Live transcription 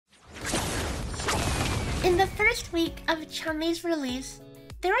In the first week of Changli's release,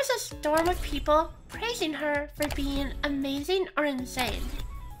 there was a storm of people praising her for being amazing or insane.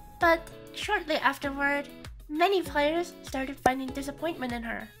 But shortly afterward, many players started finding disappointment in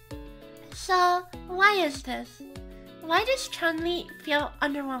her. So, why is this? Why does Changli feel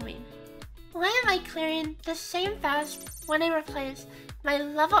underwhelming? Why am I clearing the same fast when I replace my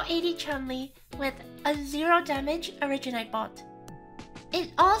level 80 Changli with a 0 damage Originate bot?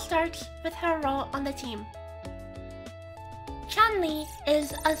 It all starts with her role on the team. Changli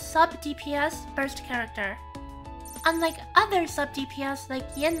is a Sub DPS burst character. Unlike other Sub DPS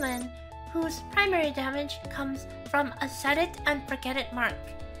like Yinlin, whose primary damage comes from a set it and forget it mark,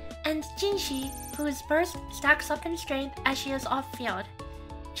 and Jinxi, whose burst stacks up in strength as she is off-field.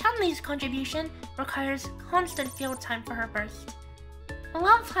 Changli's contribution requires constant field time for her burst.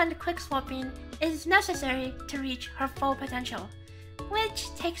 Well-planned quick-swapping is necessary to reach her full potential,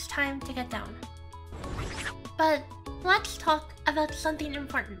 which takes time to get down. But let's talk about something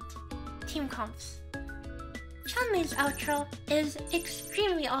important: team comps. Changli's outro is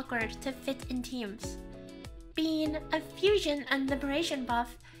extremely awkward to fit in teams. Being a fusion and liberation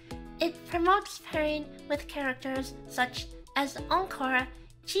buff, it promotes pairing with characters such as Encore,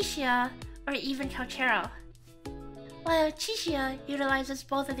 Chixia, or even Calchero. While Chixia utilizes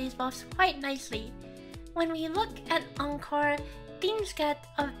both of these buffs quite nicely, when we look at Encore, things get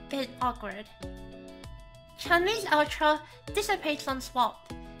a bit awkward. Changli's outro dissipates on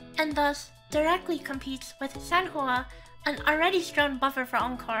swap, and thus directly competes with Sanhua, an already strong buffer for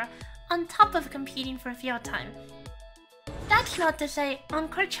Encore, on top of competing for field time. That's not to say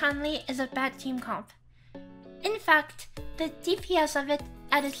Encore Changli is a bad team comp. In fact, the DPS of it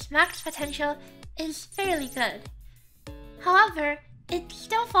at its max potential is fairly good. However, it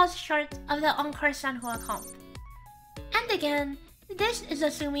still falls short of the Encore Sanhua comp. And again, this is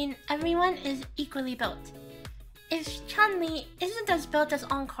assuming everyone is equally built. If Changli isn't as built as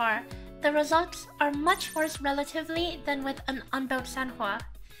Encore, the results are much worse relatively than with an unbuilt Sanhua.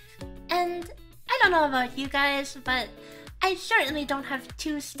 And I don't know about you guys, but I certainly don't have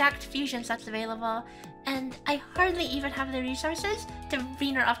 2 stacked fusion sets available, and I hardly even have the resources to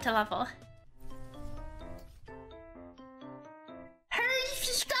bring her up to level. Her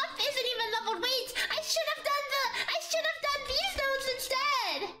stuff isn't even leveled. Wait, I should have done these nodes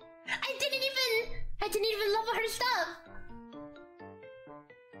instead. I didn't even level her stuff.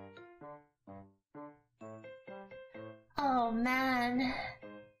 Oh man.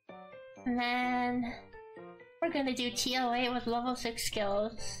 We're gonna do TOA with level 6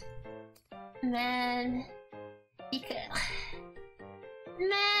 skills. Man.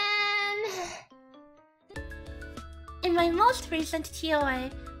 In my most recent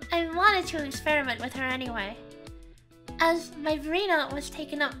TOA, I wanted to experiment with her anyway. As my Verina was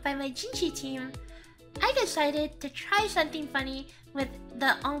taken up by my Jinxi team, I decided to try something funny with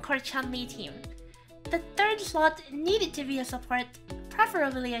the Encore Changli team. The 3rd slot needed to be a support,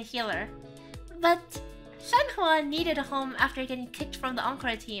 preferably a healer. But Sanhua needed a home after getting kicked from the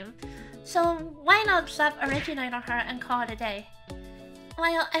Encore team, so why not slap Originate on her and call it a day?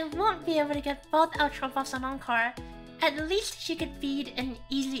 While I won't be able to get both outro buffs on Encore, at least she could feed an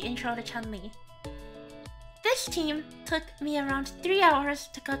easy intro to Changli. This team took me around 3 hours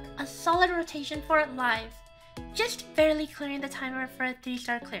to cook a solid rotation for it live, just barely clearing the timer for a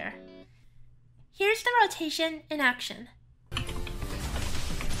 3-star clear. Here's the rotation in action.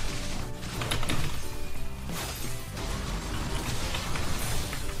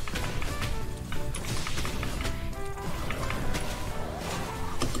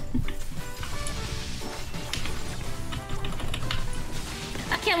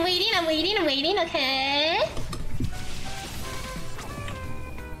 Okay, I'm waiting, okay?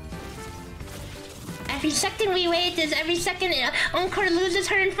 Every second we wait is every second Encore loses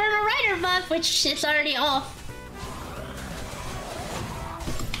her Infernal Rider buff, which is already off.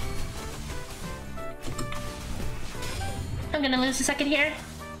 I'm gonna lose a second here.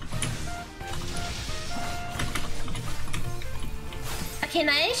 Okay,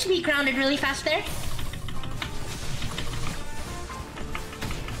 nice. We grounded really fast there.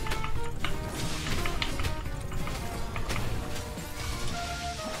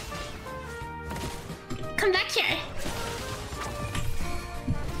 Come back here.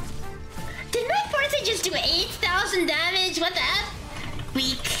 Did my Forza just do 8,000 damage? What the F?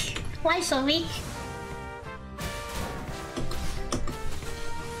 Weak. Why so weak?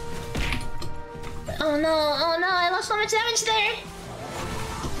 Oh no, I lost so much damage there.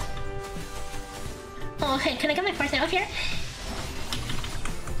 Oh, okay, can I get my Forza up here?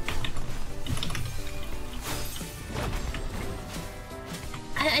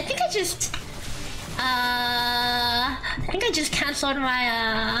 I think I just... I think I just cancelled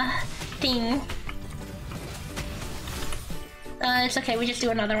my thing. It's okay, we just do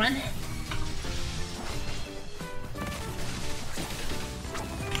another one.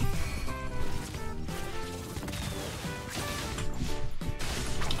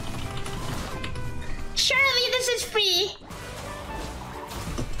 Surely this is free!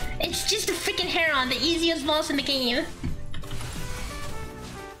 It's just a freaking Heron, the easiest boss in the game.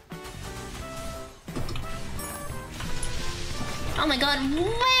 Oh my god,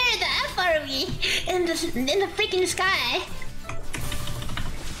 where the F are we? In the freaking sky.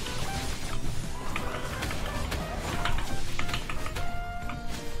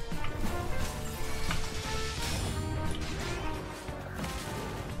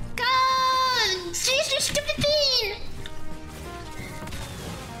 Go! Jeez, you stupid thing!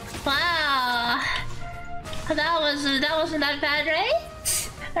 Wow. That wasn't that bad, right?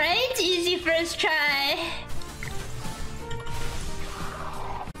 Right? Easy first try.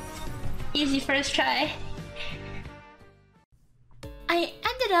 Easy first try. I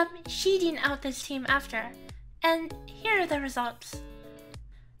ended up sheeting out this team after, and here are the results.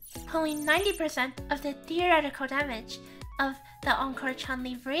 Pulling 90% of the theoretical damage of the Encore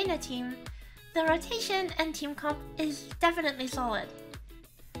Changli Verina team, the rotation and team comp is definitely solid.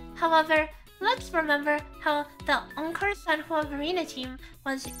 However, let's remember how the Encore Sanhua Verina team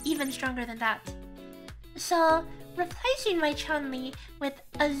was even stronger than that. So, replacing my Changli with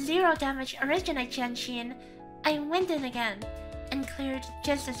a 0 damage Originate Genshin, I went in again and cleared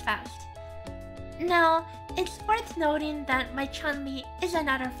just as fast. Now, it's worth noting that my Changli isn't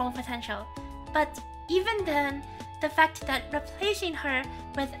at her full potential, but even then, the fact that replacing her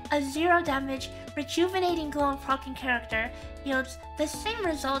with a 0 damage rejuvenating glow proccing character yields the same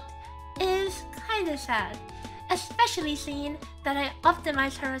result is kinda sad, especially seeing that I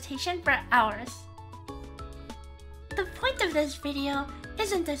optimized her rotation for hours. The point of this video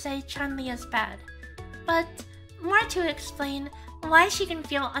isn't to say Changli is bad, but more to explain why she can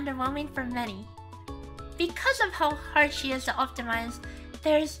feel underwhelming for many. Because of how hard she is to optimize,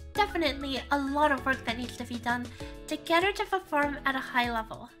 there's definitely a lot of work that needs to be done to get her to perform at a high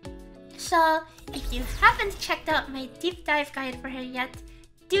level. So, if you haven't checked out my deep dive guide for her yet,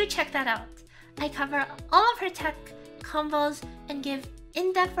 do check that out. I cover all of her tech, combos, and give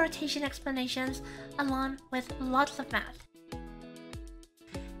in-depth rotation explanations along with lots of math.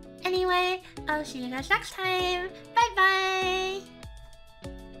 Anyway, I'll see you guys next time. Bye bye!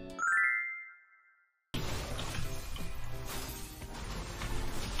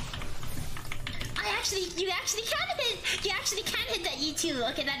 You actually can hit that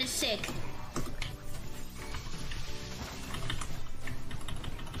E2. Okay, that is sick.